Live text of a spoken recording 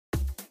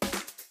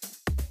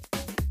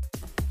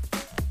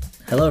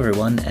Hello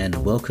everyone and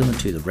welcome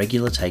to The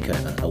Regular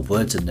Takeover, a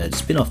Words and Nerds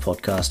spin-off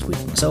podcast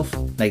with myself,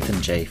 Nathan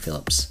J.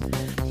 Phillips.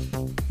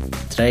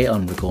 Today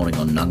I'm recording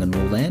on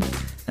Ngunnawal land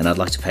and I'd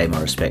like to pay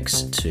my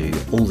respects to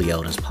all the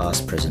elders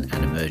past, present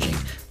and emerging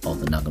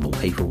of the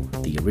Ngunnawal people,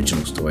 the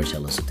original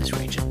storytellers of this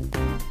region.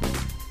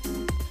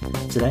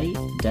 Today,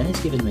 Dan has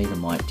given me the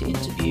mic to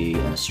interview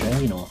an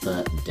Australian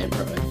author,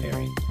 Deborah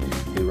O'Ferry,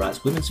 who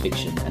writes women's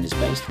fiction and is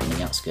based on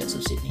the outskirts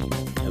of Sydney.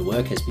 Her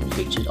work has been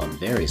featured on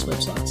various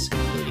websites,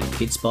 including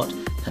Kidspot,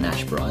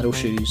 Panache Bridal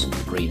Shoes,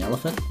 The Green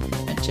Elephant,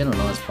 and Channel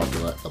 9's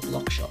popular The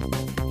Block Shop.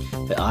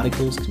 Her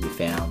articles can be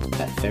found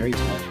at Fairy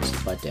Tales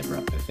by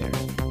Deborah O'Ferry.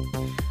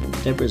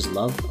 Deborah's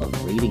love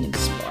of reading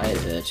inspired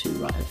her to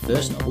write her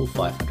first novel,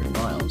 500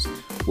 Miles,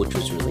 which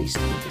was released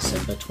in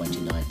December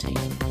 2019.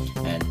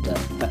 And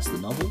that's the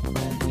novel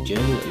and the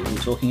journey that we'll be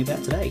talking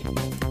about today.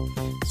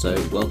 So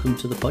welcome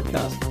to the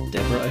podcast,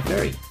 Deborah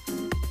O'Ferry.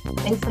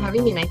 Thanks for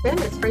having me,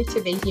 Nathan. It's great to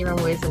be here on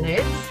Words and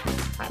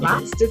Nerds. At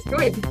last, it's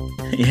good.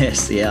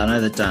 Yes, I know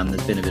that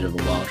there's been a bit of a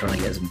while trying to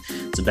get some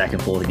back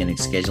and forth again in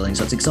scheduling,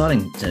 so it's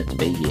exciting to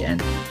be here.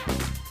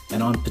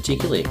 And I'm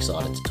particularly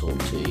excited to talk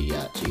to you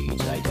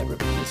today, Deborah,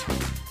 because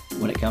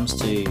when it comes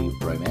to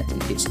romance,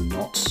 it's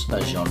not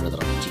a genre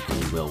that I'm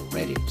particularly well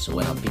read in. So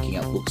when I'm picking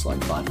up books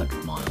like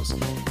 500 Miles,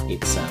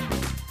 it's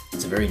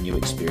a very new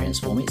experience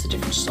for me. It's a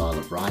different style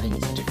of writing,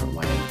 it's a different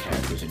way of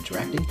characters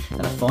interacting,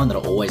 and I find that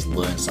I always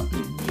learn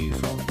something new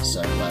from it.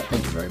 So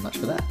thank you very much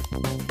for that.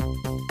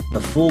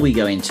 Before we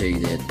go into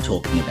the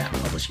talking about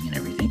publishing and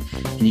everything,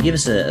 can you give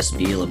us a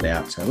spiel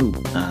about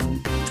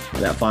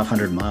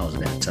 500 Miles,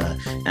 about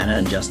Anna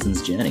and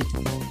Justin's journey?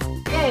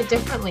 Yeah,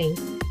 definitely.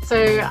 So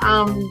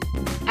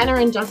Anna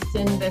and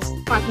Justin, this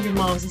 500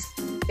 Miles is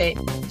set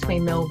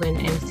between Melbourne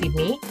and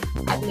Sydney.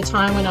 At the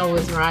time when I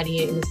was writing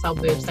it in the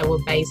suburbs, they were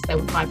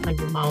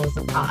 500 miles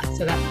apart.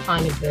 So that's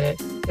kind of the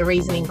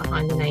reasoning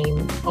behind the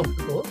name of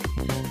the book.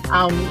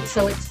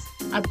 So it's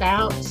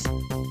about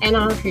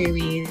Anna, who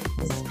is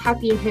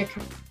happy in her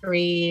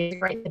career,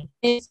 great. The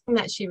thing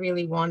that she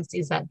really wants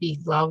is that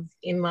big love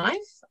in life.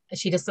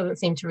 She just doesn't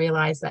seem to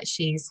realise that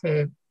she's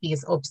her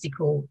biggest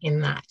obstacle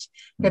in that.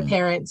 Her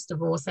parents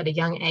divorced at a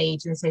young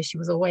age, and so she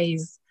was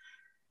always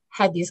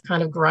had this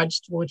kind of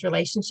grudge towards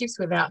relationships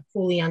without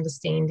fully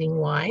understanding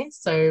why.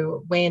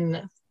 So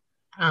when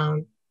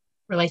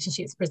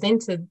relationships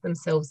presented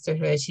themselves to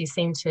her, she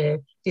seemed to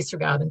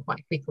disregard them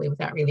quite quickly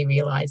without really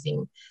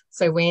realising.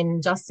 So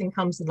when Justin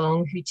comes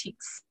along, who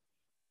ticks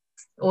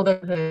all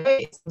of her,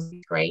 this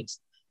great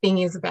thing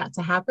is about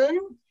to happen,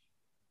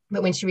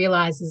 but when she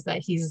realises that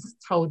he's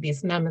told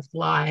this mammoth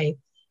lie,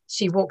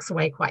 she walks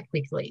away quite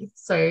quickly.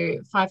 So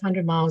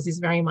 500 Miles is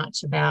very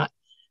much about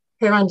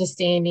her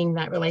understanding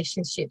that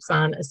relationships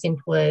aren't as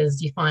simple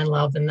as you find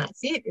love and that's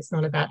it. It's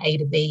not about A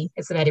to B.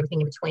 It's about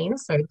everything in between.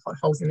 So the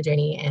potholes in the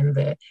journey and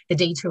the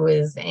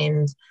detours,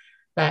 and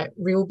that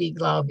real big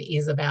love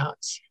is about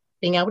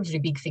being able to do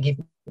big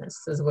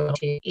forgiveness as well.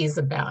 It is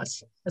about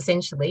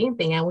essentially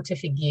being able to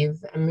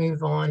forgive and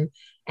move on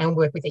and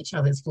work with each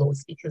other's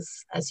flaws,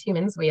 because as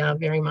humans, we are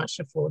very much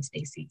a flawed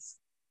species.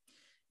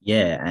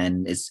 Yeah,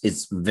 and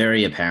it's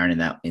very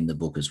apparent in the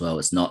book as well.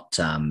 It's not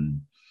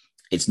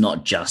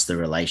just the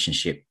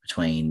relationship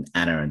between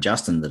Anna and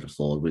Justin that are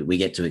flawed. We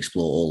get to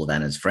explore all of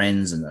Anna's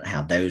friends and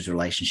how those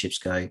relationships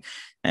go.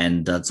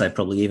 And I'd say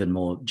probably even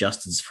more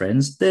Justin's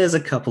friends. There's a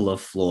couple of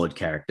flawed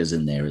characters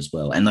in there as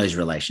well. And those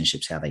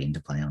relationships, how they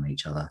interplay on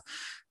each other.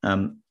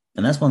 And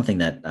that's one thing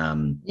that...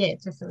 yeah,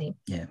 definitely.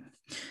 Yeah.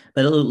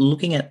 But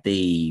looking at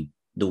the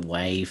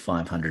way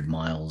 500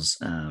 Miles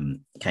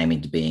came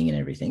into being and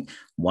everything,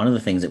 one of the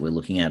things that we're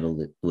looking at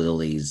with all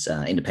these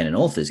independent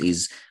authors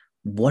is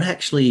what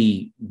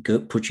actually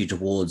put you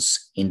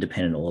towards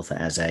independent author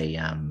as a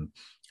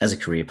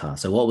career path?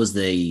 So what was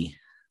the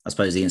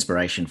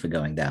inspiration for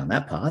going down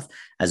that path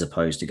as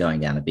opposed to going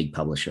down a big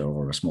publisher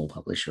or a small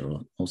publisher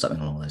or something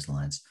along those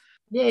lines?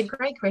 Yeah,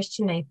 great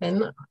question,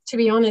 Nathan. To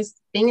be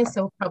honest, being a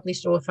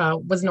self-published author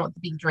was not the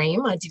big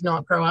dream. I did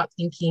not grow up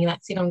thinking,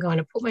 that's it, I'm going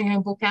to put my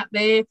own book out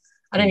there.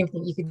 I don't even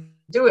think you could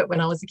do it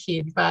when I was a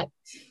kid. But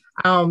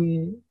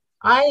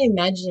I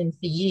imagined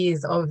for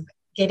years of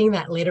getting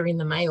that letter in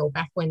the mail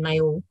back when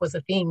mail was a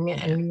thing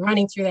and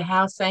running through the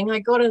house saying, I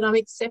got it, I'm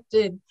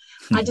accepted.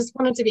 I just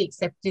wanted to be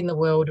accepted in the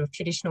world of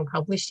traditional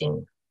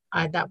publishing.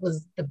 That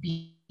was the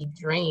big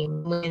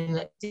dream.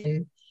 When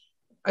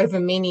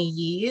over many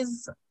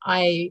years,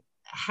 I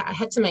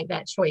had to make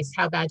that choice.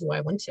 How bad do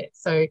I want it?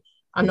 So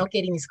I'm not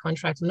getting this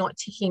contract. I'm not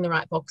ticking the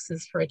right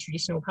boxes for a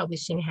traditional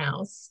publishing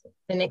house.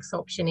 The next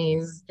option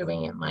is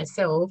doing it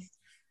myself.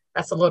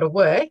 That's a lot of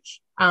work.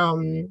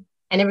 And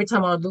every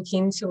time I would look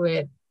into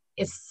it,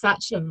 it's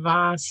such a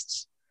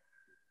vast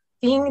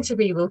thing to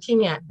be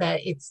looking at that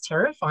it's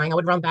terrifying. I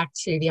would run back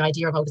to the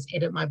idea of I'll just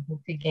edit my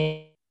book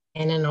again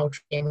and I'll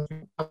try with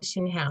a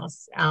publishing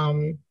house.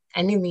 And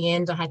in the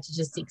end, I had to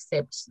just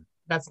accept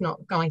that's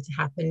not going to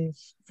happen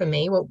for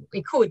me. Well,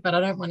 it could, but I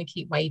don't want to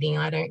keep waiting.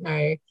 I don't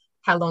know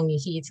how long you're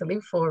here to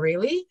live for,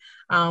 really.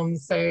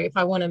 So if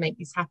I want to make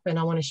this happen,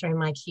 I want to show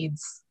my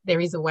kids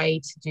there is a way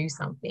to do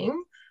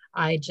something.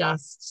 I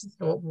just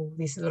thought, well,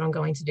 this is what I'm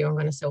going to do. I'm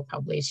going to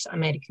self-publish. I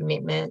made a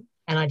commitment,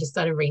 and I just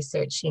started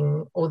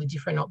researching all the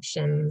different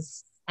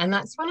options. And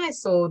that's when I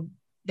saw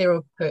there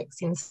were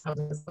perks in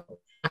self-publishing.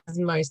 It was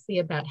mostly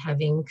about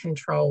having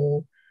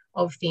control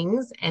of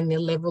things and the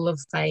level of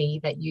say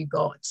that you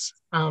got.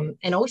 And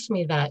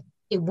ultimately that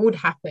it would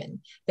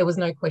happen. There was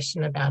no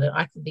question about it.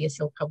 I could be a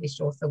self-published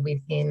author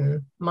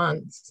within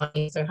months.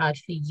 It's so hard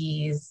for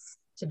years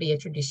to be a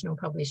traditional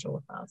published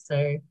author.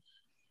 So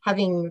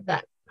having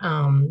that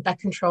that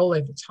control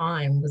over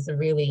time was a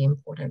really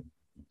important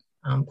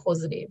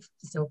positive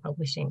to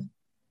self-publishing.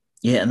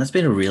 Yeah, and that's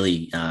been a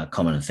really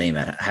common theme,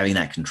 having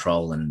that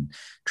control and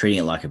treating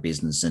it like a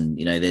business. And,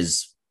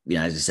 there's,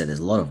 as I said, there's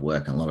a lot of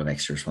work and a lot of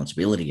extra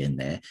responsibility in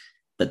there,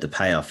 but the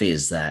payoff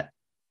is that,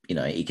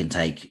 it can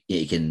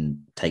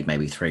take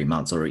maybe 3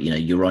 months, or,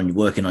 you're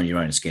working on your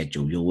own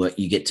schedule.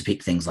 You get to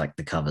pick things like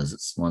the covers.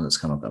 It's one that's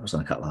come up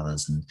on a couple of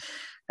others. And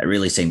it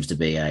really seems to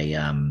be a,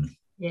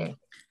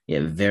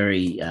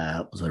 very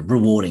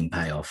rewarding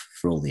payoff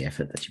for all the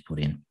effort that you put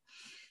in.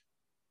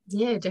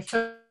 Yeah,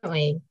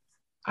 definitely.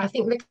 I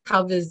think the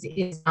covers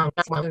is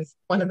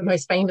one of the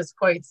most famous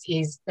quotes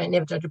is "Don't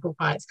never judge a book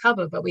by its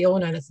cover," but we all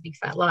know that's a big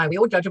fat lie. We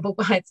all judge a book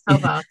by its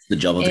cover. It's the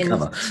job of the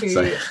cover.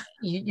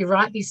 You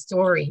write this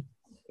story.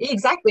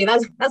 Exactly,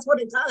 that's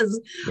what it does.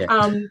 Yeah.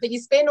 But you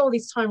spend all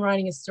this time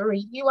writing a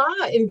story. You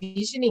are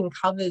envisioning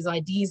covers,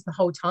 ideas the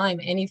whole time,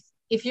 and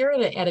if you're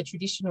at a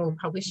traditional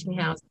publishing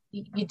house,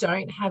 you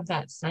don't have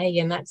that say,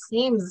 and that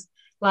seems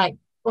like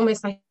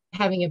almost like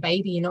having a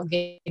baby. You're not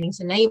getting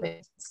to name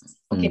it,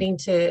 not getting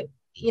to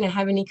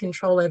have any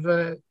control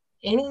over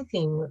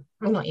anything.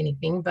 Well, not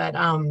anything, but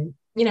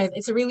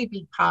it's a really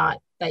big part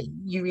that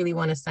you really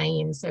want to say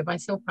in. So by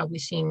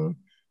self-publishing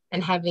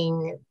and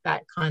having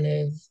that kind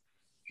of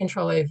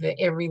control over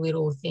every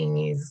little thing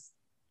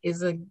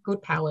is a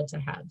good power to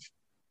have.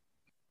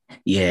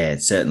 Yeah,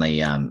 it's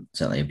certainly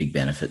a big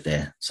benefit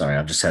there. Sorry,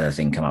 I've just had a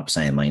thing come up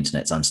saying my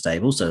internet's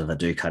unstable, so if I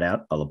do cut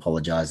out, I'll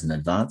apologise in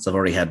advance. I've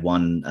already had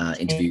one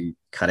interview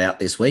cut out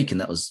this week, and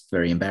that was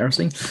very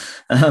embarrassing.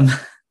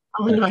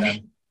 Oh no!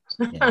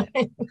 Yeah.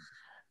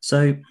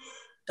 So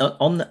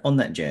on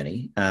that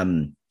journey,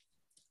 I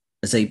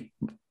see.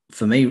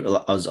 For me,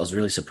 I was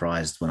really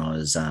surprised when I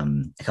was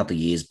a couple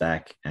of years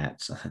back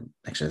actually,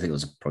 I think it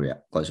was probably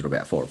closer to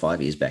about 4 or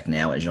 5 years back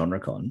now at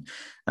GenreCon.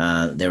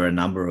 There were a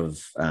number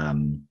of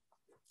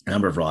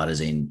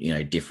writers in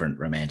different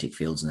romantic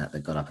fields and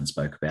that got up and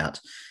spoke about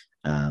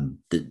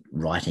the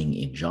writing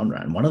in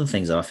genre. And one of the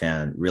things that I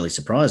found really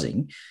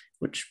surprising,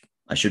 which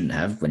I shouldn't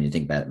have, when you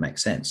think about it,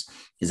 makes sense,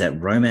 is that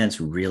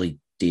romance really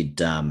did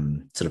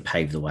sort of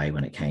pave the way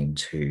when it came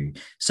to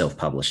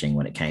self-publishing,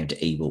 when it came to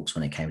ebooks,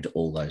 when it came to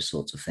all those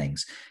sorts of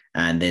things.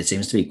 And there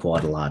seems to be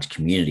quite a large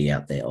community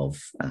out there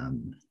of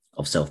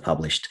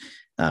self-published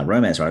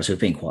romance writers who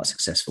have been quite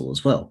successful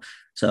as well.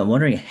 So I'm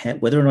wondering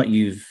whether or not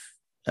you've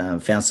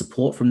found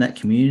support from that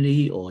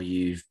community, or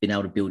you've been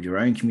able to build your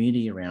own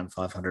community around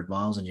 500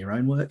 miles in your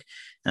own work,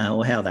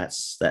 or how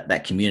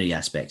that community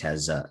aspect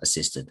has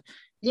assisted.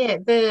 Yeah,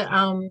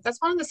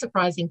 that's one of the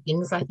surprising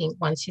things, I think,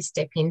 once you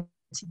step into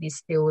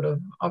this field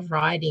of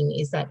writing,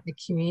 is that the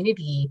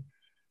community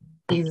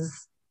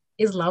is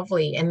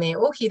lovely, and they're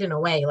all hidden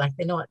away. Like,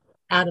 they're not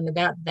out and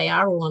about. They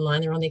are all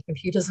online. They're on their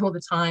computers all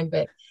the time,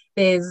 but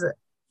there's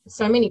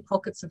so many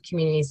pockets of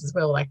communities as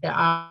well. Like, there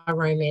are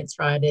romance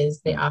writers,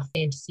 there are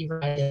fantasy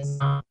writers,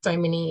 so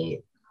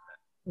many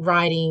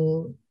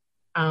writing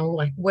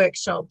like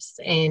workshops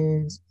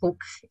and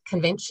book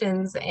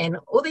conventions and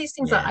all these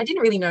things that I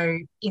didn't really know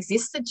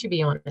existed, to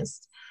be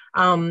honest.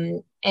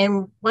 And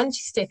once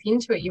you step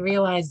into it, you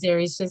realize there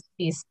is just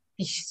this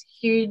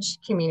huge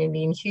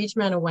community and huge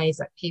amount of ways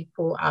that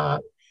people are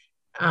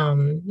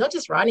not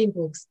just writing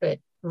books, but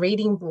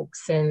reading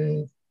books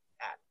and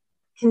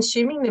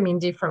consuming them in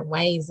different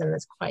ways. And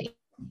it's quite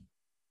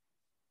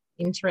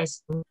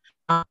interesting.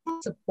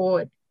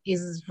 Support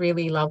is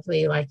really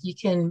lovely. Like, you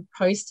can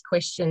post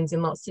questions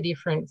in lots of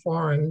different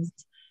forums,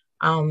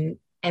 and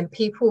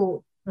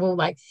people will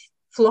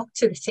flock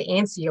to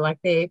answer you. Like,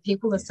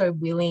 people are so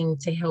willing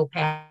to help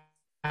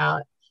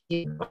out.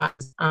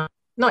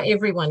 Not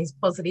everyone is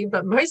positive,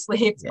 but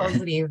mostly it's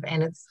positive,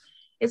 and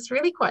it's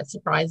really quite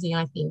surprising,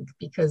 I think,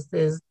 because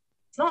it's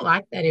not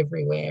like that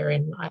everywhere,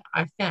 and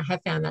I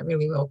have found that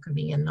really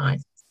welcoming and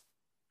nice.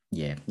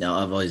 Yeah, no,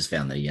 I've always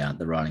found the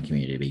writing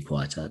community to be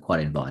quite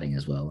inviting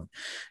as well.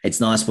 It's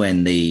nice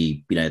when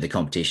the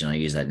competition, I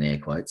use that in air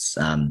quotes,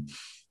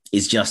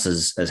 is just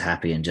as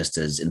happy and just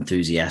as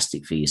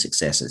enthusiastic for your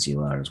success as you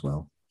are as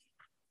well.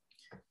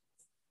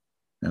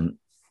 And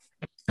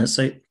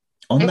so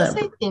on that,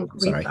 I think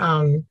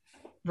with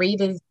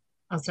readers.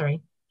 Oh,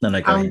 sorry. No,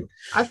 go ahead.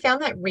 I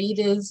found that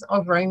readers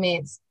of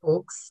romance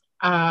books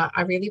are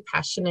a really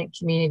passionate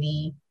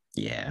community.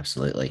 Yeah,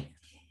 absolutely.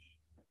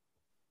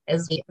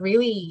 As they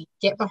really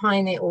get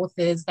behind their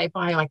authors, they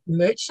buy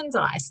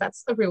merchandise.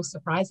 That's the real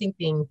surprising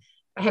thing.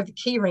 They have the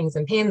key rings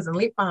and pens and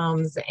lip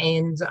balms,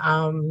 and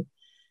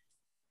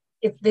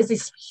there's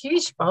this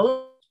huge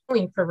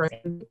following for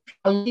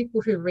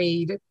people who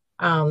read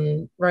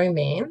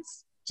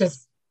romance,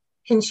 just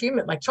consume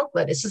it like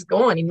chocolate. It's just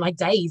gone in like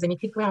days, and you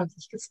could you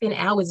could spend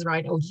hours,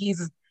 right, or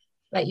years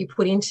that you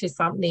put into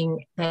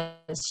something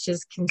that's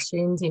just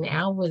consumed in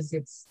hours.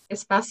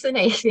 It's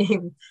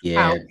fascinating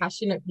Yeah, how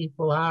passionate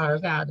people are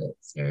about it.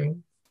 So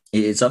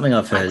it's something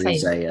I've I'd heard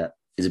say,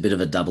 is a bit of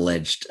a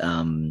double-edged,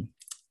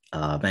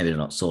 maybe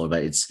not sword,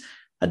 but it's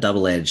a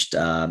double-edged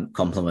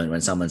compliment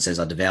when someone says,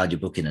 "I devoured your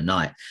book in a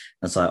night."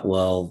 It's like,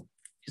 well,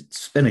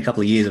 it's been a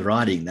couple of years of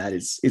writing that.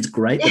 It's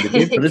great that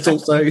yeah, it did, but it's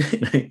exactly.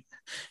 also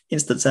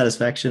instant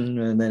satisfaction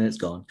and then it's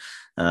gone.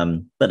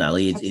 But no,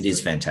 it is Absolutely.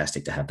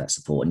 fantastic to have that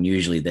support, and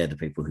usually they're the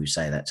people who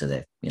say that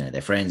to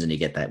their friends, and you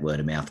get that word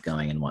of mouth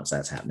going. And once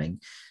that's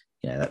happening,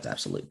 that's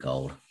absolute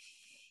gold.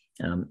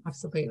 Um,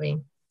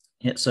 Absolutely.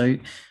 yeah. So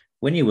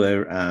when you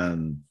were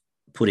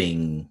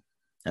putting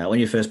when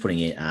you're first putting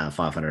it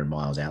 500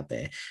 miles out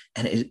there,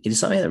 and it is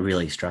something that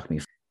really struck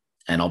me.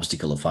 An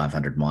obstacle of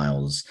 500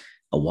 miles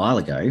a while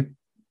ago,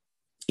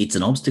 it's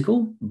an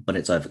obstacle, but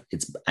it's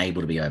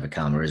able to be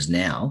overcome. Whereas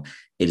now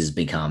it has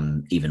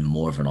become even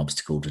more of an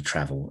obstacle to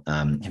travel.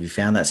 Have you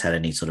found that's had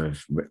any sort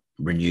of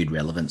renewed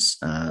relevance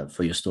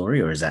for your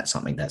story, or is that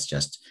something that's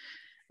just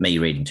me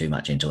reading too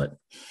much into it?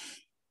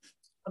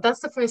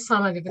 That's the first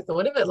time I've ever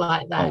thought of it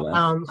like Oh that. well,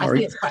 I think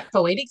sorry. it's quite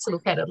poetic to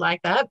look at it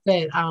like that,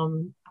 but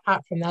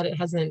apart from that, it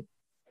hasn't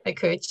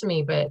occurred to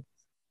me. But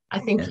I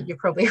think Yeah, you're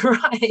probably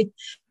right.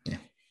 yeah.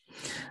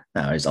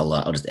 No,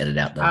 I'll just edit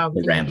out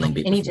the rambling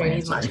bit Any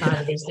journey beforehand. is So much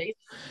harder these days.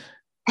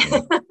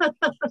 yeah,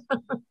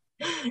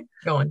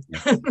 Go on.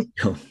 yeah.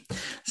 Cool.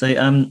 So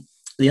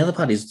the other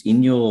part is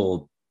in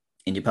your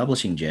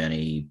publishing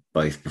journey,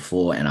 both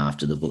before and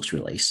after the book's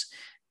release.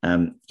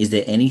 Is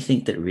there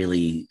anything that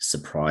really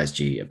surprised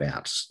you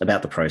about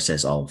the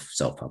process of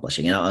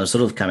self-publishing? And I'm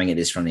sort of coming at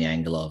this from the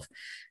angle of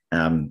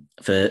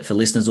for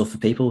listeners or for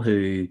people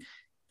who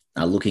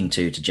are looking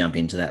to jump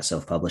into that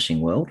self-publishing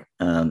world,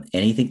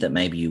 anything that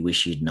maybe you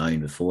wish you'd known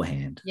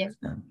beforehand. Yeah.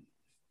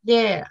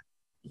 Yeah.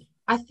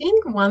 I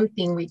think one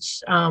thing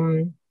which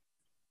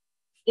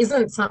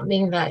isn't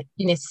something that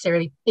you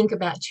necessarily think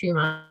about too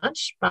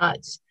much,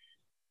 but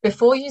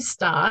before you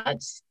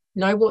start,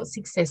 know what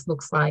success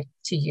looks like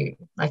to you.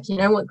 Like, you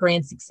know what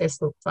grand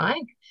success looks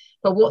like,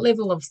 but what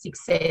level of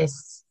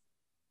success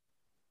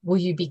will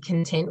you be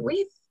content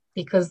with?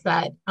 Because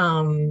that's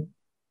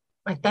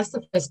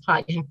the first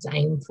part you have to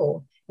aim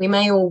for. We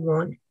may all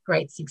want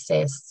great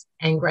success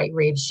and great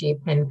readership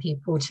and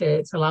people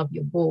to love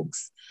your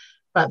books,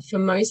 but for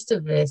most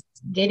of us,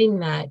 getting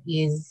that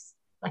is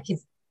like it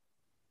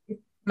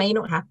may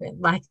not happen.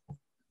 Like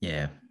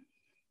Yeah,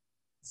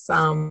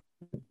 some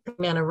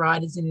amount of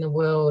writers in the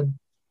world,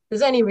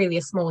 there's only really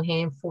a small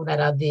handful that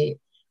are the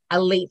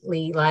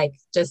elitely like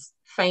just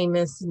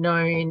famous,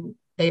 known.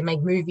 They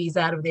make movies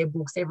out of their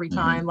books every mm-hmm.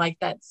 time. Like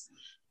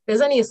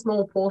there's only a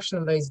small portion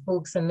of those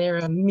books, and there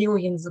are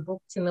millions of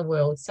books in the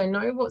world. So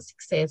know what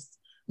success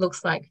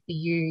looks like for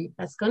you.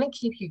 That's going to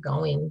keep you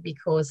going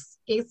because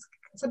it's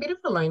a bit of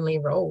a lonely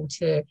role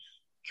to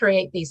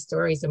create these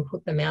stories and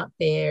put them out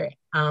there.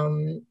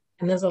 And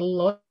there's a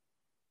lot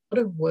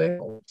of work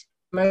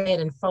promoting it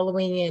and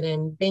following it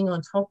and being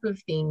on top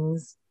of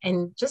things,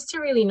 and just to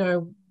really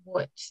know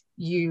what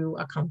you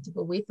are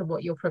comfortable with and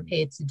what you're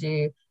prepared to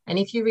do. And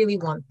if you really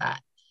want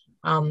that,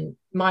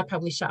 my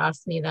publisher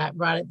asked me that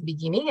right at the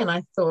beginning, and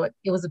I thought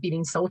it was a bit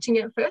insulting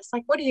at first.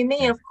 Like, what do you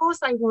mean? Yeah, Of course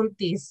I want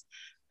this.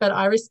 But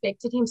I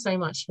respected him so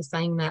much for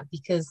saying that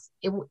because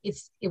it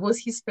was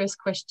his first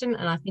question,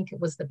 and I think it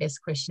was the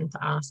best question to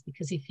ask,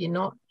 because if you're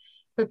not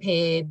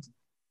prepared,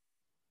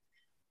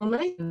 well,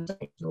 maybe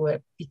don't do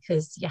it,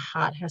 because your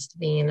heart has to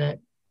be in it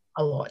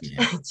a lot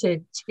yeah,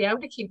 to be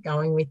able to keep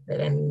going with it.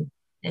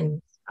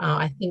 And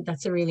I think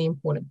that's a really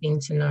important thing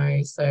to know.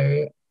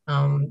 So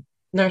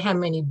know how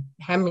many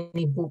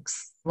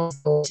books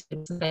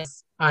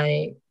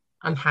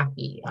I'm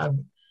happy.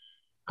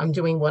 I'm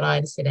doing what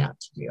I set out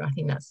to do. I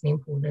think that's an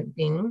important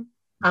thing.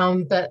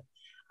 But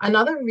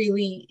another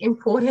really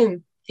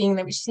important thing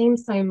that which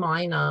seems so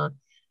minor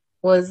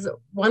was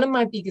one of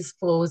my biggest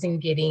flaws in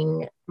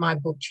getting my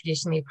book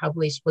traditionally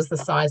published was the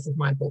size of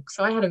my book.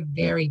 So I had a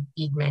yeah. very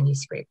big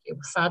manuscript. It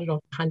started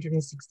off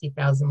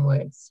 160,000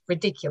 words,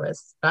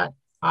 ridiculous, but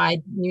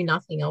I knew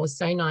nothing. I was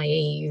so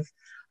naive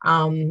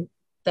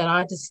that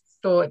I just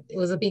thought it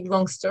was a big,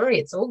 long story.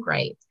 It's all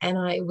great. And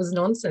it was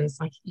nonsense.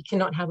 Like, you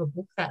cannot have a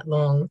book that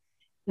long,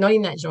 not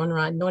in that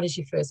genre, not as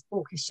your first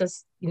book. It's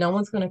just, no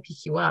one's going to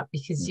pick you up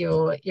because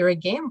you're a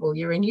gamble,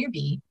 you're a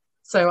newbie.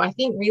 So I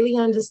think really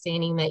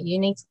understanding that you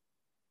need to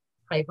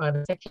play by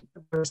the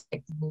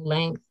respectable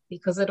length,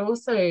 because it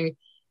also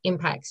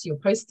impacts your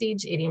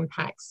postage, it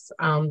impacts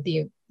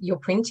your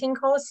printing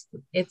costs.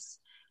 It's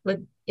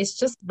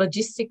just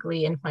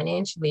logistically and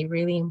financially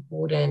really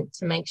important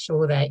to make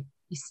sure that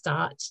you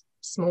start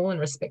small and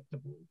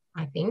respectable.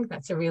 I think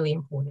that's a really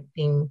important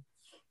thing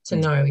to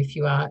know if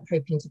you are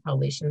hoping to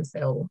publish and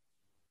sell.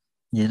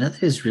 Yeah,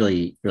 that is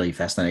really, really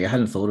fascinating. I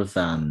hadn't thought of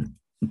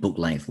book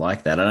length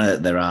like that. I know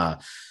that there are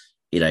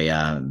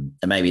and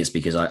maybe it's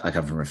because I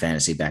come from a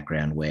fantasy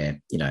background where,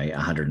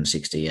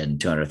 160 and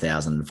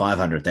 200,000,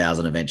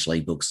 500,000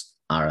 eventually books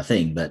are a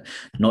thing, but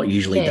not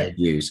usually Yeah.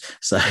 debuts.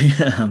 So,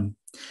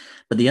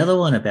 but the other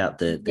one about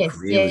the Yes.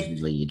 career was Yeah.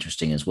 really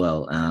interesting as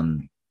well.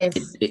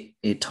 Yes.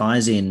 It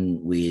ties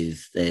in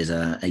with, there's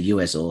a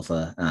US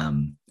author,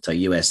 so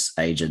US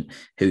agent,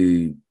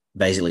 who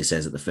basically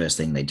says that the first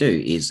thing they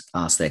do is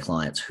ask their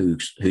clients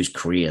whose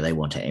career they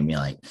want to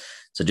emulate.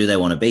 So do they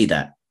want to be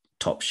that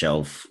top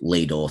shelf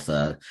lead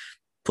author,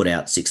 put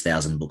out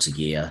 6,000 books a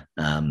year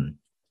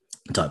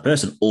type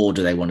person, or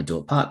do they want to do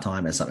it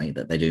part-time as something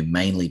that they do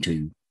mainly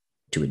to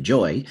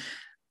enjoy,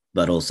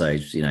 but also,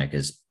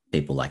 because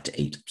people like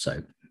to eat,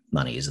 so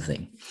money is a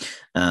thing.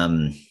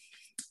 And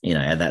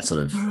that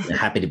sort of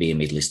happy to be a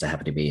mid-lister,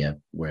 happy to be a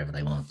wherever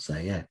they want. So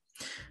yeah,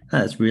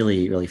 that's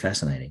really, really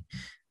fascinating.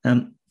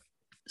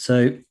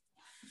 So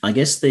I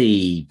guess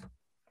the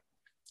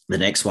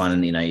next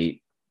one,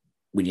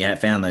 when you have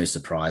found those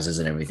surprises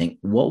and everything,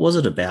 what was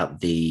it about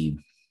the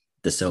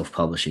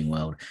self-publishing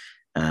world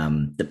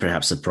that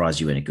perhaps surprised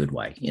you in a good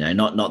way?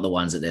 Not the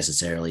ones that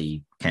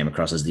necessarily came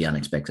across as the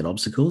unexpected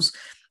obstacles,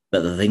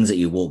 but the things that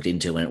you walked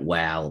into and,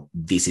 wow,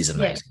 this is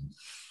amazing.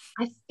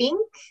 Yeah. I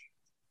think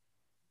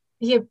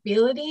the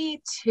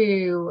ability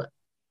to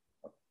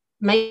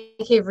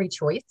make every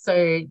choice,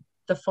 so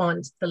the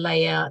font, the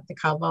layout, the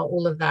cover,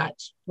 all of that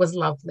was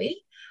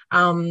lovely.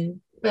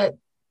 But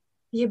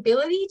the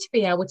ability to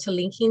be able to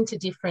link into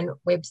different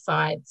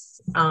websites,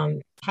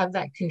 have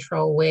that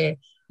control where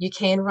you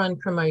can run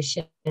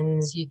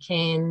promotions, you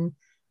can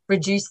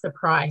reduce the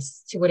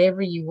price to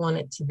whatever you want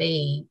it to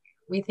be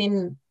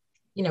within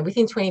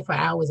 24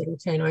 hours, it'll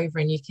turn over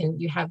and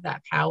you have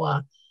that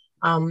power.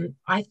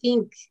 I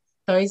think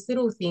those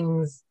little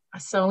things are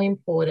so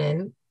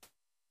important.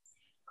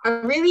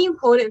 A really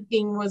important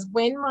thing was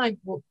when my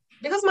book,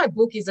 because my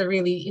book is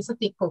it's a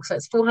thick book, so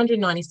it's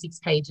 496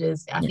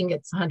 pages. I think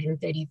it's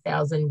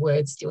 130,000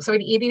 words still. So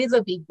it is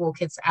a big book.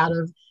 It's out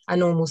of a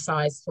normal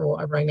size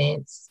for a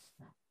romance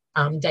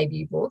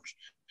debut book.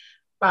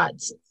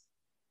 But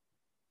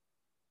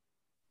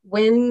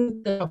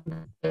when the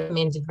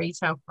recommended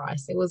retail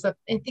price, it was, I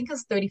think it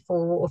was $34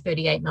 or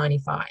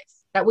 $38.95.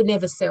 That would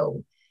never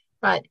sell.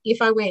 But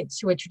if I went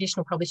to a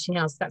traditional publishing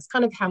house, that's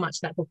kind of how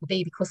much that book would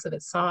be because of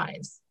its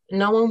size.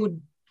 No one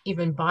would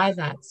even buy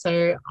that.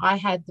 So I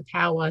had the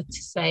power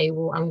to say,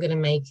 well, I'm going to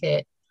make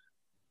it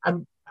a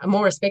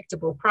more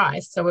respectable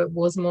price, so it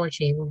was more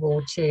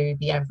achievable to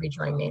the average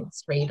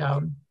romance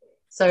reader.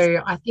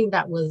 So I think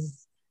that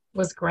was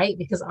great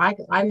because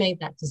I made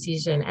that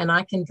decision, and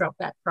I can drop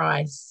that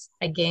price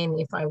again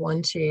if I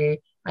want to.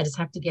 I just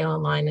have to get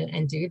online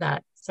and do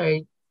that. So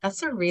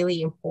that's a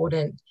really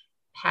important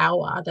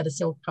power that a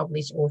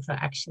self-published author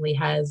actually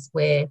has,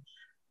 where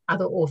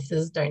other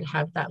authors don't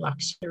have that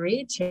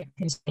luxury to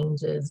make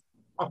changes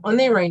on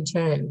their own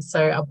terms.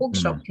 So a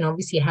bookshop can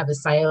obviously have a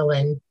sale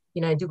and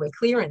do a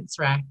clearance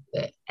rack,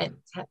 but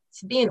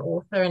to be an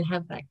author and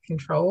have that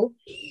control,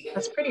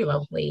 that's pretty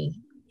lovely.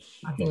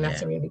 I think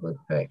that's a really good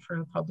perk for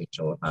a published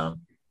author.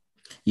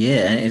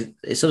 Yeah, and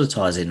it sort of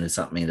ties in with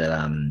something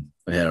that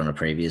we heard on a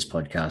previous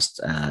podcast.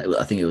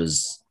 I think it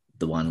was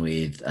the one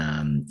with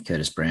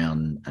Curtis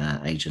Brown,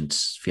 agent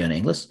Fiona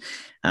Inglis,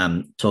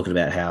 talking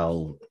about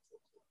how,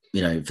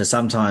 for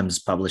sometimes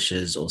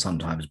publishers or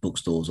sometimes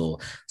bookstores or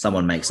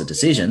someone makes a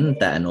decision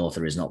that an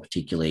author is not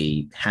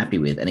particularly happy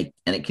with, and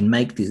it can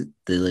make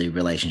the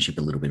relationship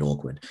a little bit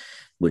awkward,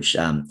 which,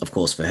 of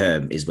course, for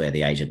her is where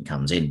the agent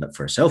comes in. But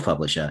for a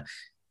self-publisher,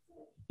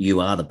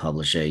 you are the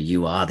publisher,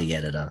 you are the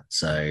editor.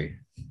 So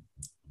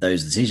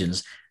those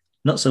decisions,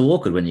 not so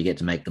awkward when you get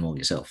to make them all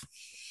yourself.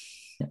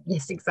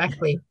 Yes,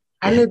 exactly.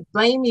 And the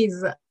blame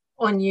is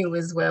on you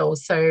as well.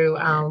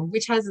 So,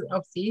 which has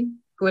obviously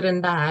good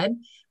and bad,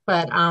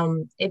 but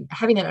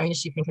having that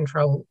ownership and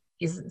control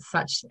is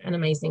such an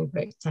amazing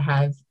perk to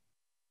have.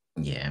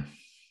 Yeah.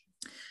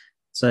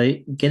 So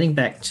getting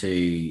back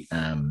to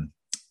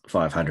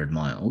 500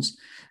 miles,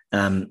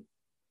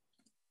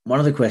 one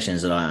of the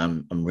questions that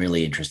I'm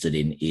really interested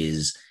in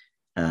is,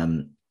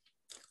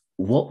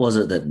 what was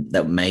it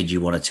that made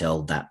you want to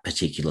tell that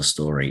particular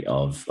story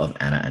of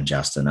Anna and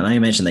Justin? I know you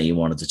mentioned that you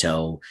wanted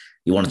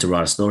to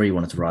write a story, you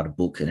wanted to write a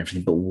book and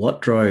everything, but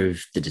what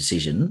drove the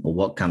decision, or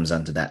what comes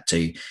under that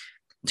to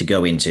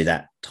go into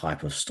that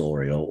type of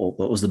story, or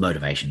what was the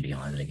motivation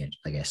behind it again,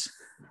 I guess?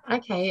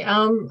 Okay.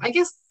 I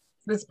guess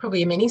there's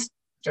probably many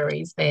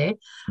stories there.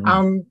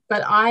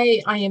 But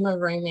I am a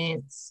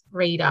romance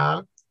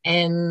reader,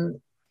 and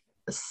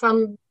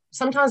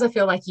sometimes I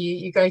feel like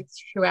you go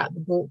throughout the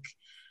book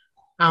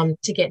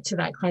to get to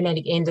that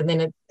climatic end, and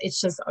then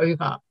it's just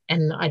over,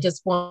 and I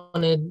just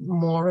wanted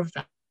more of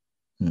that.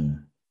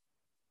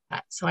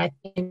 So I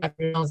think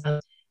when I was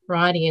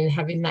writing and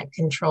having that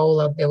control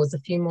of, there was a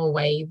few more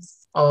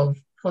waves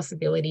of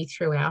possibility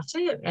throughout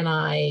it, and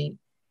I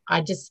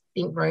just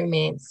think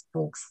romance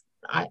books,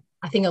 I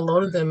think a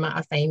lot of them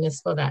are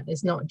famous for that.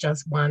 There's not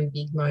just one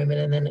big moment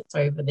and then it's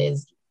over.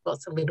 There's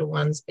lots of little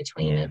ones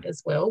between it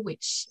as well,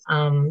 which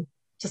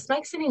just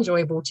makes it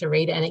enjoyable to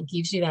read, and it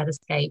gives you that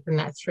escape and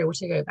that thrill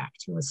to go back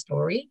to a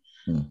story.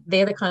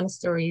 They're the kind of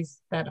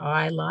stories that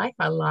I like.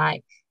 I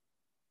like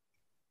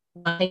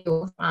they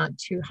aren't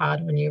too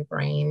hard on your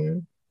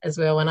brain as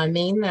well. And I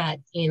mean that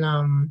in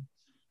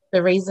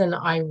the reason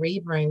I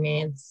read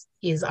romance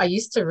is I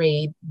used to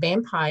read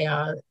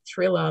vampire,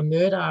 thriller,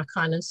 murder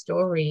kind of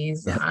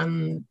stories.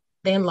 Then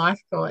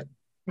life got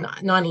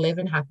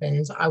 9/11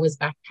 happened. I was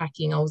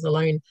backpacking. I was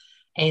alone.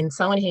 And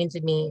someone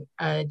handed me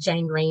a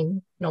Jane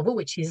Green novel,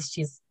 which is,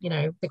 she's, you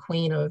know, the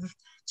queen of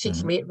chick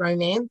lit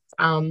romance.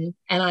 And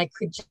I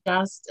could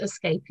just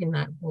escape in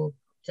that book,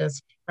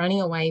 just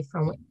running away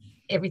from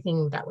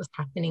everything that was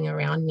happening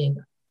around me,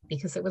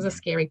 because it was a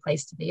scary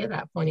place to be at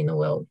that point in the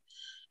world.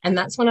 And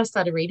that's when I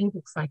started reading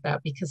books like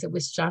that, because it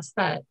was just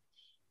that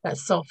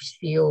soft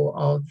feel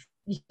of,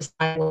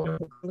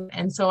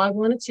 and so I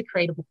wanted to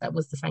create a book that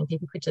was the same.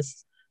 People could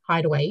just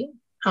hide away.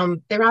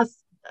 There are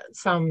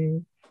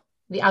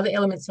the other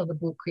elements of the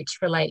book which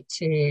relate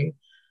to,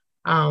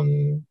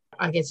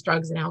 I guess,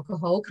 drugs and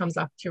alcohol comes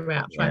up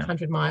throughout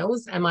 500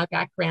 Miles. And my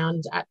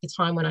background at the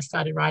time when I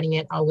started writing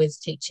it, I was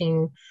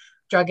teaching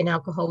drug and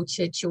alcohol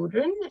to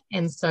children.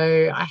 And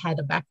so I had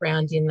a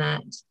background in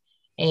that.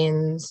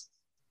 And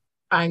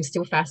I'm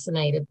still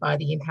fascinated by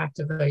the impact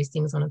of those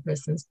things on a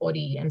person's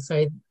body. And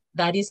so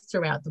that is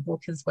throughout the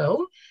book as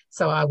well.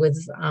 So I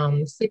was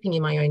slipping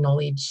in my own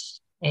knowledge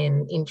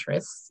and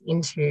interests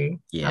into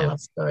a love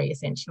story,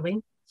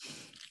 essentially.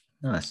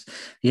 Nice.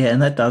 Yeah,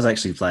 and that does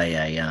actually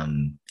play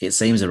it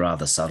seems a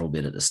rather subtle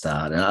bit at the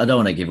start. And I don't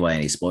want to give away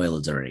any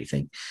spoilers or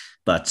anything,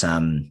 but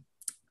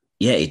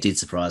it did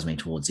surprise me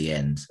towards the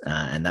end.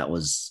 And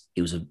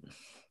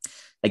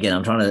again,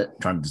 I'm trying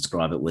to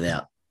describe it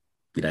without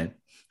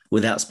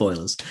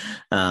spoilers,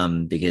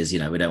 because, we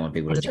don't want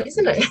people to.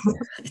 Isn't it?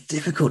 It's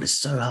difficult. It's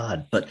so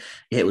hard, but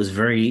it was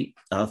very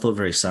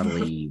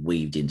subtly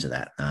weaved into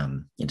that,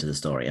 into the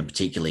story, and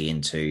particularly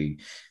into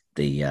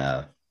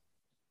the,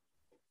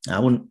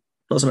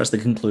 not so much the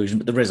conclusion,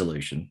 but the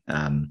resolution.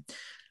 I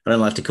don't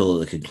like to call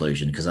it the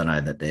conclusion, because I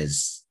know that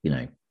there's,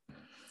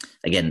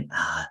 again,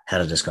 how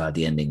to describe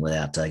the ending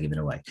without giving it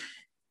away.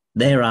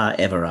 There are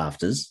ever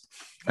afters,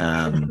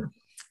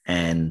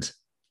 and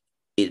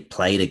it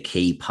played a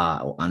key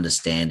part, or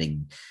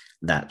understanding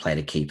that played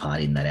a key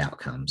part in that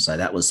outcome. So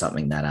that was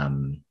something that,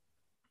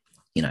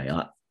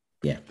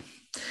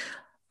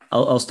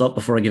 I'll stop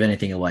before I give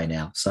anything away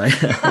now. So,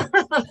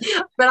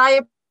 but I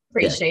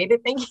appreciate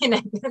it. Thank you,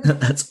 Nathan.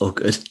 That's all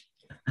good.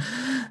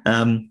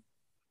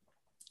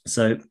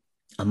 So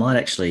I might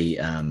actually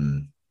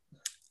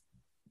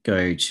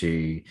go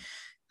to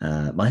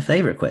my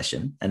favorite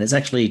question, and it's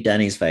actually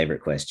Danny's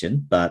favorite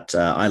question, but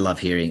I love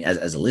hearing,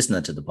 as a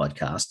listener to the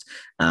podcast,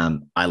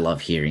 I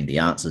love hearing the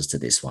answers to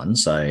this one.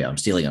 So I'm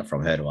stealing it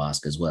from her to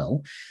ask as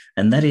well.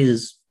 And that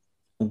is,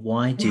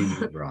 why do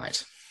you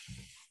write?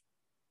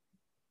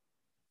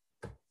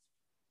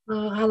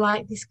 Oh, I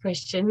like this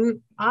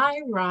question.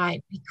 I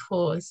write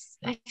because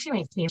it actually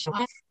makes me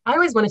shy. I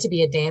always wanted to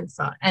be a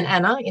dancer, and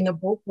Anna in the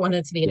book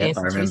wanted to be a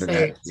dancer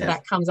too. So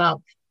that comes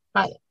up.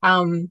 But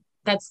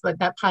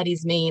that part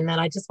is me, in that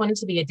I just wanted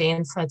to be a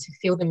dancer, to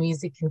feel the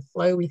music and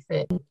flow with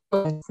it,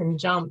 and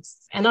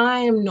jumps. And I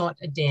am not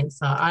a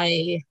dancer.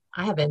 I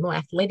have a more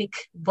athletic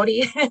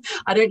body.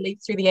 I don't leap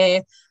through the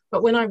air.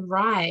 But when I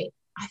write,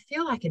 I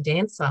feel like a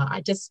dancer.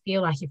 I just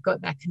feel like you've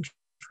got that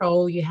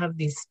control. You have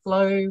this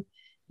flow.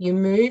 You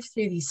move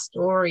through this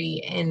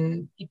story,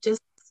 and you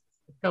just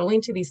go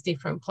into this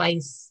different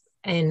place.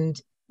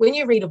 And when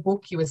you read a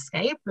book, you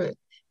escape. But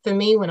for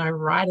me, when I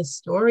write a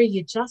story,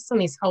 you're just on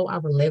this whole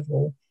other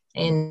level,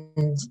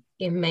 and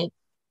it makes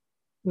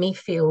me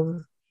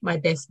feel my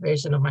best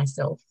version of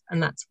myself.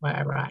 And that's why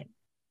I write.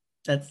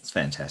 That's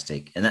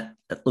fantastic. And that,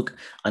 look,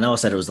 I know I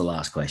said it was the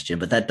last question,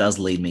 but that does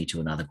lead me to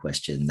another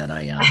question that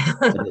I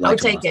like I'll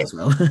take it as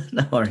well.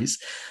 No worries.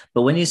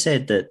 But when you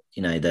said that,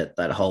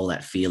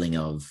 that feeling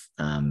of,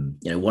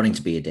 wanting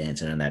to be a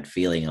dancer, and that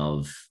feeling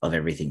of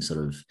everything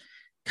sort of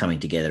coming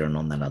together and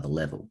on that other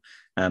level,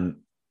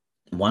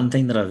 one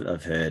thing that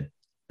I've heard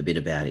a bit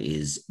about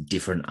is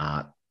different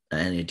art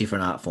and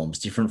different art forms,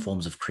 different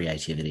forms of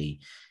creativity,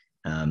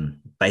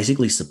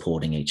 basically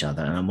supporting each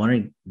other. And I'm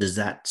wondering, does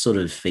that sort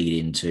of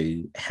feed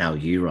into how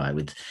you write?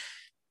 With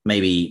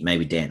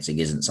maybe dancing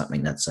isn't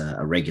something that's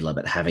a regular,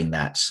 but having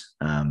that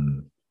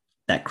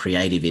that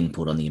creative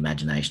input on the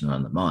imagination and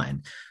on the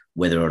mind,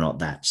 whether or not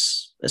that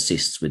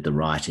assists with the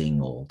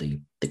writing or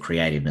the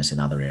creativeness in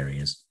other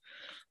areas.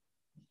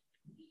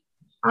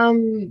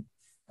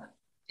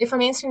 If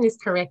I'm answering this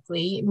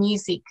correctly,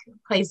 music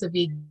plays a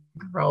big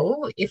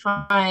role. If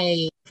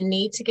I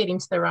need to get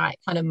into the right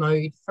kind of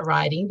mode for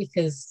writing,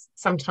 because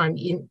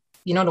sometimes you're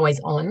not always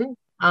on,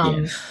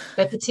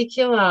 but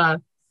particular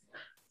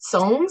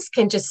songs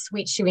can just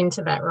switch you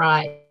into that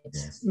right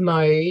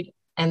mode,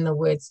 and the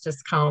words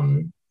just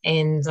come.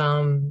 And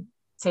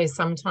so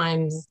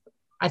sometimes,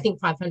 I think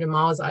 500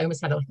 Miles, I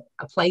almost had a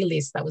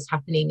playlist that was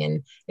happening,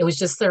 and it was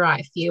just the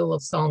right feel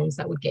of songs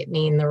that would get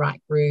me in the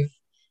right groove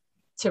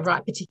to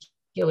write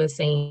particular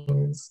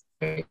scenes.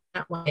 So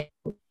that way,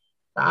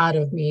 the art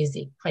of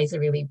music plays a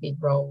really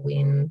big role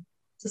in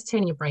just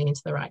turning your brain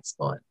into the right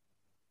spot.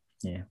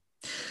 Yeah.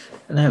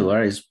 No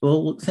worries.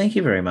 Well, thank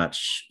you very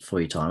much for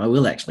your time. I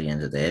will actually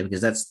end it there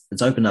because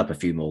it's opened up a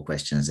few more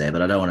questions there,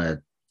 but I don't want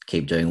to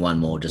keep doing one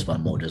more. But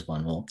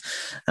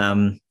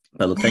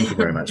look, thank you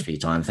very much for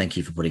your time. Thank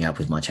you for putting up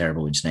with my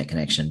terrible internet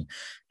connection.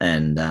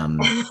 And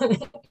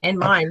and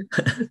mine.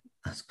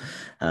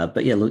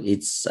 But yeah, look,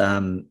 it's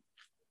I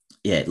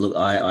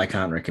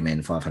can't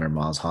recommend 500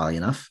 Miles highly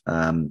enough.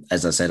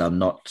 As I said, I'm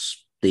not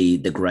the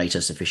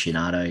greatest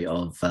aficionado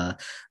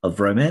of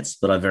romance,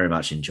 but I very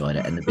much enjoyed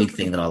it. And the big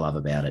thing that I love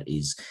about it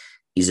is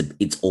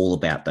it's all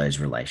about those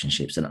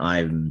relationships. And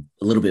I'm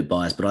a little bit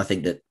biased, but I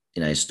think that,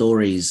 you know,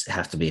 stories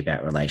have to be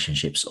about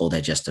relationships, or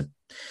they're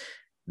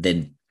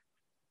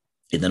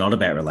not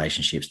about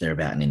relationships. They're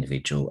about an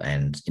individual,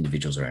 and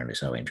individuals are only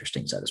so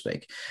interesting, so to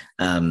speak.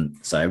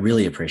 So I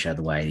really appreciate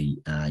the way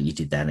you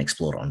did that and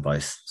explored on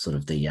both sort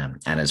of the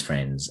Anna's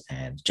friends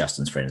and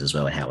Justin's friends as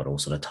well, and how it all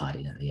sort of tied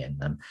in at the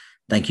end.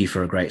 Thank you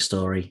for a great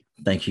story.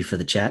 Thank you for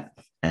the chat,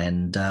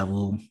 and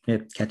we'll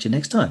catch you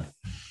next time.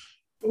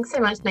 Thanks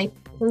so much,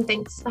 Nathan.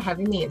 Thanks for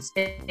having me. It's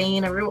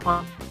been a real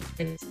honor.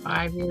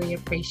 I really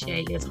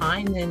appreciate your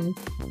time, and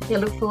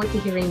look forward to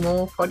hearing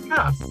more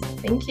podcasts.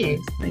 Thank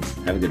you. Thanks.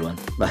 Have a good one.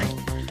 Bye.